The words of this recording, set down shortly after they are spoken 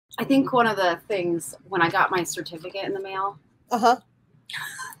I think one of the things when I got my certificate in the mail, so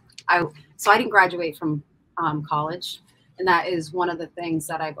I didn't graduate from college, and that is one of the things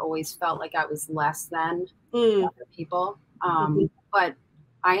that I've always felt like I was less than other people. But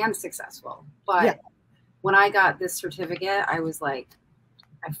I am successful. But when I got this certificate, I was like,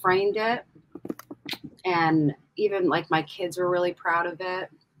 I framed it, and even like my kids were really proud of it.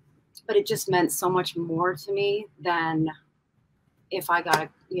 But it just meant so much more to me than if I got,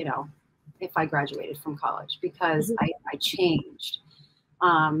 if I graduated from college, because I changed.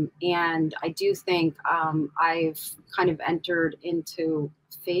 And I do think I've kind of entered into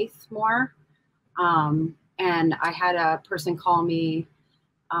faith more. And I had a person call me,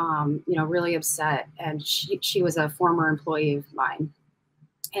 really upset. And she was a former employee of mine.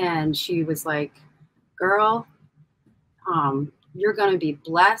 And she was like, girl, you're going to be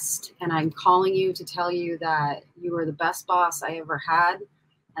blessed. And I'm calling you to tell you that you are the best boss I ever had.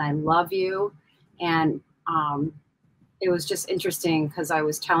 And I love you. And it was just interesting because I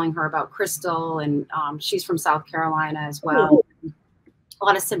was telling her about Christal, and she's from South Carolina as well. A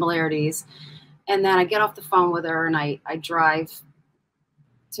lot of similarities. And then I get off the phone with her, and I drive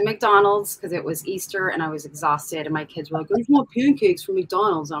to McDonald's because it was Easter and I was exhausted. And my kids were like, there's more pancakes from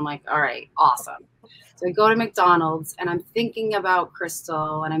McDonald's. And I'm like, all right, awesome. So I go to McDonald's, and I'm thinking about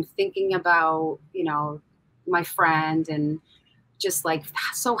Christal, and I'm thinking about, my friend, and just like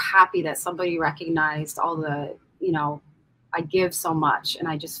so happy that somebody recognized all the, I give so much. And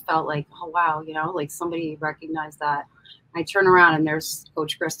I just felt like, oh, wow, like somebody recognized that. I turn around and there's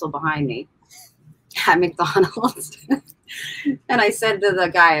Coach Christal behind me at McDonald's. And I said to the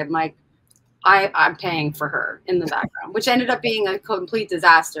guy, I'm like, I'm paying for her in the background, which ended up being a complete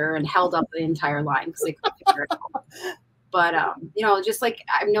disaster and held up the entire line because they couldn't figure it out. But, just like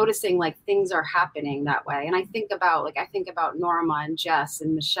I'm noticing like things are happening that way. And I think about Norma and Jess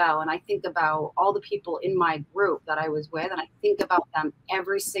and Michelle, and I think about all the people in my group that I was with, and I think about them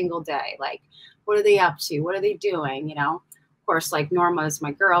every single day. Like, what are they up to? What are they doing? Of course, like Norma is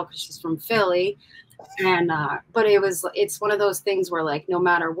my girl because she's from Philly. And, but it's one of those things where like, no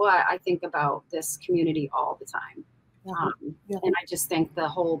matter what, I think about this community all the time. And I just think the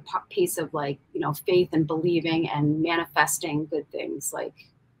whole piece of like, faith and believing and manifesting good things, like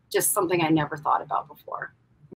just something I never thought about before.